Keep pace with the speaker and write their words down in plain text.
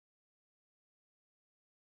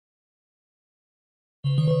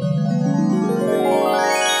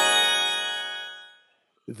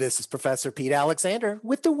This is Professor Pete Alexander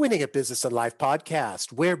with the Winning at Business and Life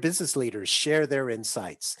podcast, where business leaders share their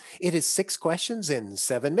insights. It is 6 questions in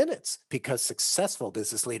 7 minutes because successful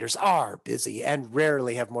business leaders are busy and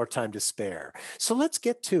rarely have more time to spare. So let's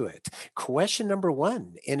get to it. Question number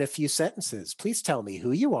 1 in a few sentences. Please tell me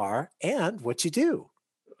who you are and what you do.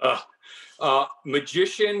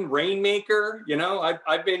 Magician, rainmaker.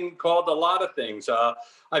 I've been called a lot of things.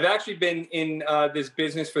 I've actually been in this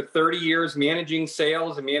business for 30 years, managing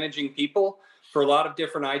sales and managing people for a lot of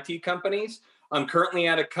different IT companies. I'm currently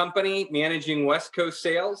at a company managing West Coast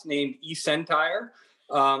sales named eCentire.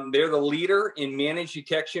 They're the leader in managed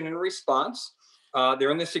detection and response.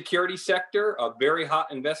 They're in the security sector, a very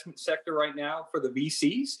hot investment sector right now for the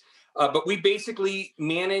VCs. But we basically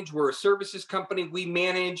manage, we're a services company. We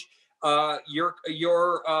manage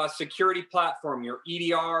your security platform, your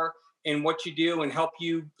EDR, and what you do and help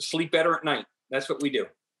you sleep better at night. That's what we do.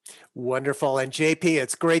 Wonderful. And JP,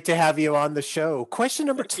 it's great to have you on the show. Question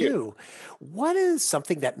number 2, what is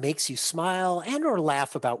something that makes you smile and or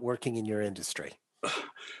laugh about working in your industry?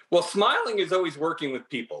 Well, smiling is always working with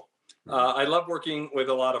people. I love working with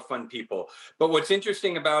a lot of fun people. But what's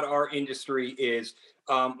interesting about our industry is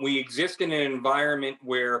we exist in an environment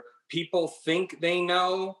where people think they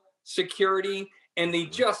know security and they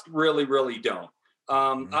just really, really don't.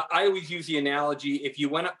 I always use the analogy, if you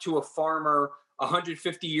went up to a farmer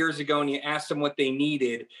 150 years ago and you asked them what they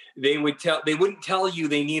needed, they wouldn't tell you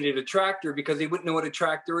they needed a tractor because they wouldn't know what a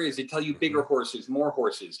tractor is. They'd tell you bigger horses, more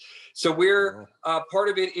horses. So part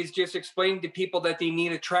of it is just explaining to people that they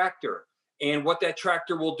need a tractor and what that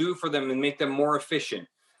tractor will do for them and make them more efficient.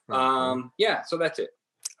 So that's it.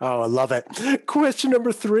 Oh, I love it. Question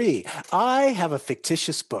number 3. I have a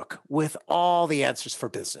fictitious book with all the answers for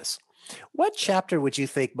business. What chapter would you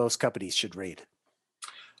think most companies should read?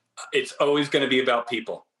 It's always going to be about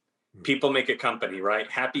people. People make a company, right?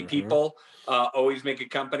 Happy people always make a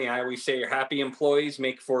company. I always say happy employees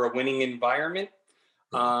make for a winning environment.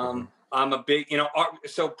 I'm a big,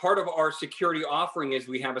 so part of our security offering is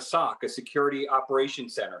we have a SOC, a security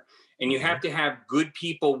operations center, and you have to have good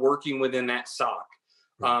people working within that SOC.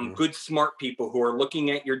 Good, smart people who are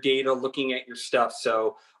looking at your data, looking at your stuff.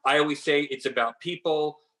 So I always say it's about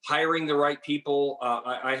people, hiring the right people.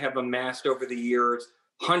 I have amassed over the years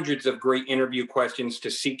hundreds of great interview questions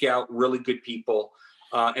to seek out really good people.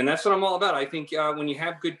 And that's what I'm all about. I think when you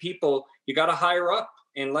have good people, you got to hire up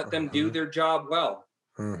and let them do their job well.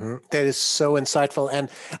 That is so insightful, and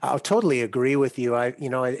I'll totally agree with you. I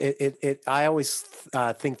always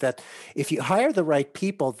think that if you hire the right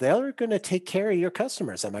people, they're going to take care of your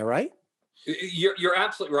customers. Am I right? You're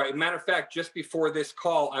absolutely right. Matter of fact, just before this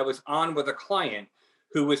call, I was on with a client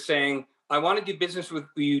who was saying, "I want to do business with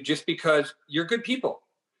you just because you're good people."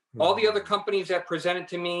 All the other companies that presented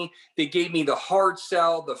to me, they gave me the hard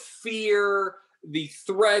sell, the fear, the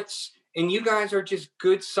threats. And you guys are just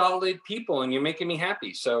good, solid people, and you're making me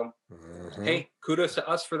happy. So, hey, kudos to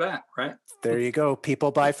us for that, right? There you go.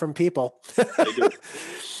 People buy from people. They do.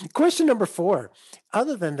 Question number 4.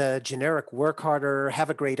 Other than the generic work harder, have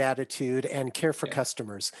a great attitude, and care for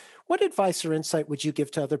customers, what advice or insight would you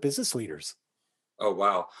give to other business leaders? Oh,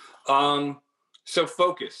 wow. So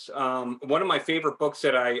focus. One of my favorite books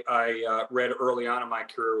that I read early on in my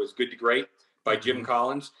career was Good to Great by Jim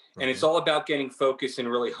Collins. And it's all about getting focused and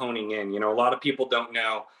really honing in. A lot of people don't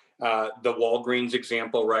know the Walgreens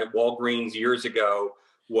example, right? Walgreens years ago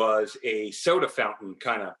was a soda fountain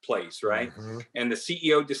kind of place, right? And the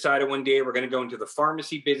CEO decided one day we're going to go into the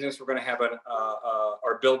pharmacy business. We're going to have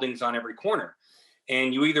our buildings on every corner.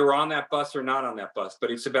 And you either are on that bus or not on that bus,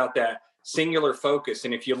 but it's about that singular focus.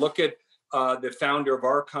 And if you look at the founder of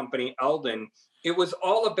our company, Eldon, it was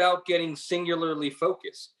all about getting singularly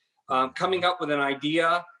focused. Coming up with an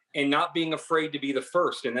idea and not being afraid to be the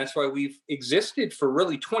first. And that's why we've existed for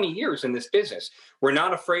really 20 years in this business. We're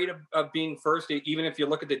not afraid of being first. Even if you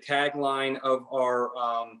look at the tagline of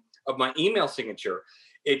of my email signature,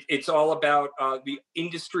 it's all about the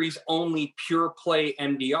industry's only pure play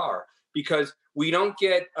MDR, because we don't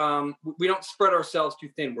spread ourselves too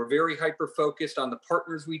thin. We're very hyper-focused on the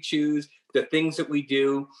partners we choose, the things that we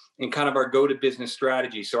do, and kind of our go-to-business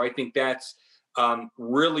strategy. So I think that's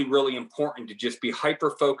really, really important to just be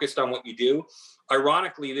hyper-focused on what you do.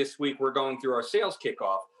 Ironically, this week we're going through our sales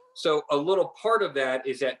kickoff. So a little part of that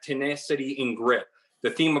is that tenacity and grit. The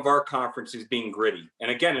theme of our conference is being gritty. And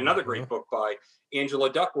again, another great book by Angela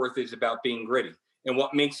Duckworth is about being gritty and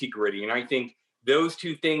what makes you gritty. And I think those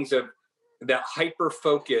two things of that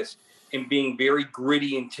hyper-focus and being very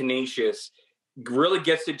gritty and tenacious really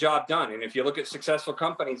gets the job done. And if you look at successful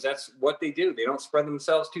companies, that's what they do. They don't spread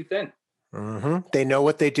themselves too thin. They know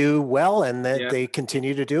what they do well, and that Yeah. they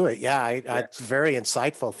continue to do it. Yeah, it's very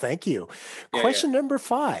insightful. Thank you. Question number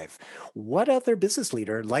 5. What other business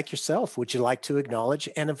leader like yourself would you like to acknowledge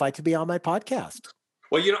and invite to be on my podcast?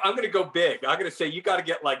 Well, I'm going to go big. I'm going to say you got to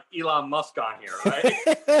get like Elon Musk on here,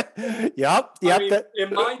 right? Yep. I mean,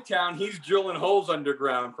 in my town, he's drilling holes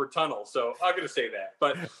underground for tunnels. So I'm going to say that.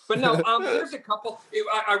 But no, there's a couple.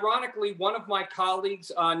 Ironically, one of my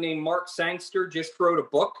colleagues named Mark Sangster just wrote a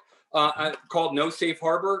book called No Safe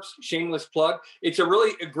Harbors, shameless plug. It's a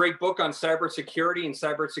great book on cybersecurity and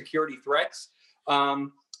cybersecurity threats.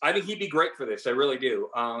 I think he'd be great for this. I really do.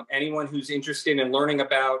 Anyone who's interested in learning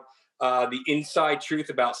about the inside truth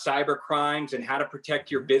about cyber crimes and how to protect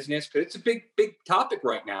your business, because it's a big topic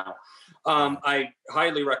right now. I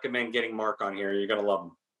highly recommend getting Mark on here. You're going to love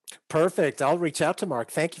him. Perfect. I'll reach out to Mark.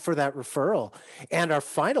 Thank you for that referral. And our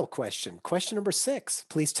final question number 6.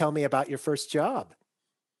 Please tell me about your first job.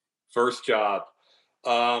 First job.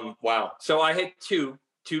 Wow. So I had two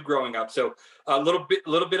growing up. So a little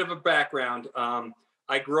bit of a background.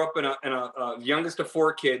 I grew up in a youngest of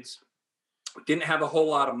 4 kids. Didn't have a whole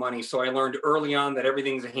lot of money, so I learned early on that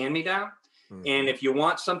everything's a hand-me-down. And if you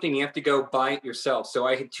want something, you have to go buy it yourself. So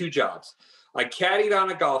I had 2 jobs. I caddied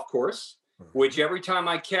on a golf course, which every time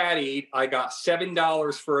I caddied, I got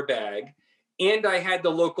 $7 for a bag. And I had the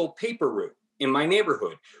local paper route in my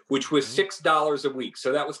neighborhood, which was $6 a week.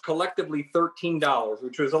 So that was collectively $13,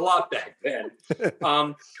 which was a lot back then.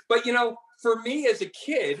 But for me as a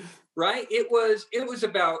kid, right, it was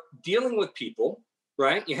about dealing with people.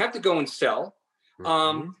 Right? You have to go and sell.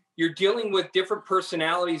 You're dealing with different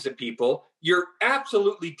personalities of people. You're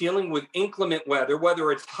absolutely dealing with inclement weather,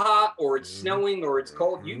 whether it's hot or it's snowing or it's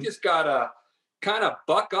cold. You just got to kind of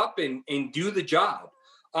buck up and do the job.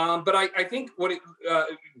 But I think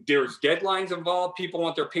there's deadlines involved. People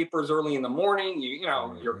want their papers early in the morning.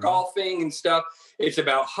 You're golfing and stuff. It's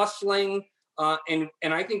about hustling. And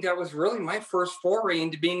I think that was really my first foray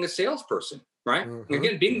into being a salesperson. Right.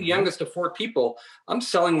 Again, being the youngest of 4 people, I'm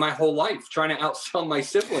selling my whole life, trying to outsell my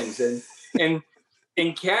siblings and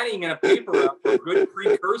caddying in a paper route for good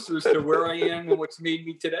precursors to where I am and what's made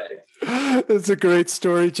me today. It's a great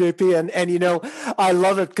story, JP. And I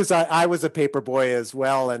love it because I was a paper boy as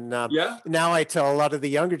well. And now I tell a lot of the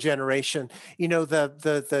younger generation,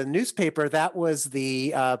 the newspaper, that was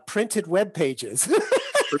the printed web pages.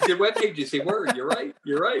 Printed web pages. Say word. You're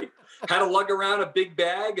right. Had to lug around a big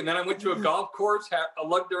bag, and then I went to a golf course,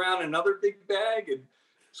 lugged around another big bag, and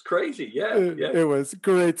it's crazy. Yeah. It was a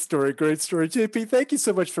great story. JP, thank you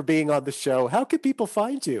so much for being on the show. How can people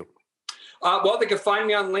find you? Well, they can find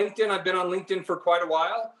me on LinkedIn. I've been on LinkedIn for quite a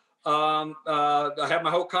while. I have my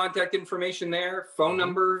whole contact information there, phone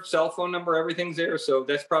number, cell phone number, everything's there. So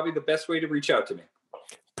that's probably the best way to reach out to me.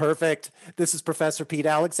 Perfect. This is Professor Pete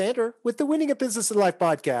Alexander with the Winning at Business and Life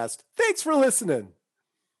podcast. Thanks for listening.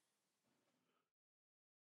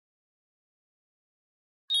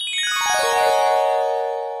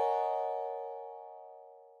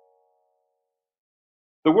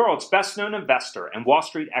 The world's best-known investor and Wall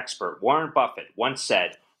Street expert Warren Buffett once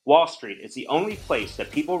said, "Wall Street is the only place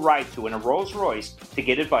that people ride to in a Rolls-Royce to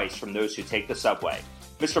get advice from those who take the subway."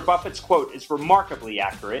 Mr. Buffett's quote is remarkably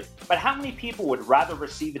accurate, but how many people would rather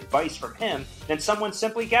receive advice from him than someone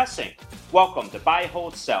simply guessing? Welcome to Buy,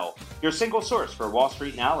 Hold, Sell, your single source for Wall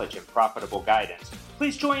Street knowledge and profitable guidance.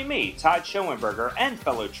 Please join me, Todd Schoenberger, and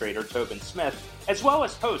fellow trader Tobin Smith, as well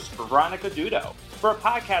as host Veronica Dudo, for a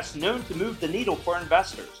podcast known to move the needle for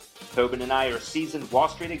investors. Tobin and I are seasoned Wall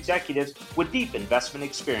Street executives with deep investment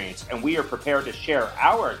experience, and we are prepared to share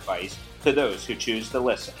our advice to those who choose to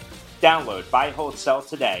listen. Download Buy, Hold, Sell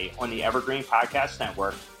today on the Evergreen Podcast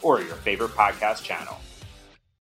Network or your favorite podcast channel.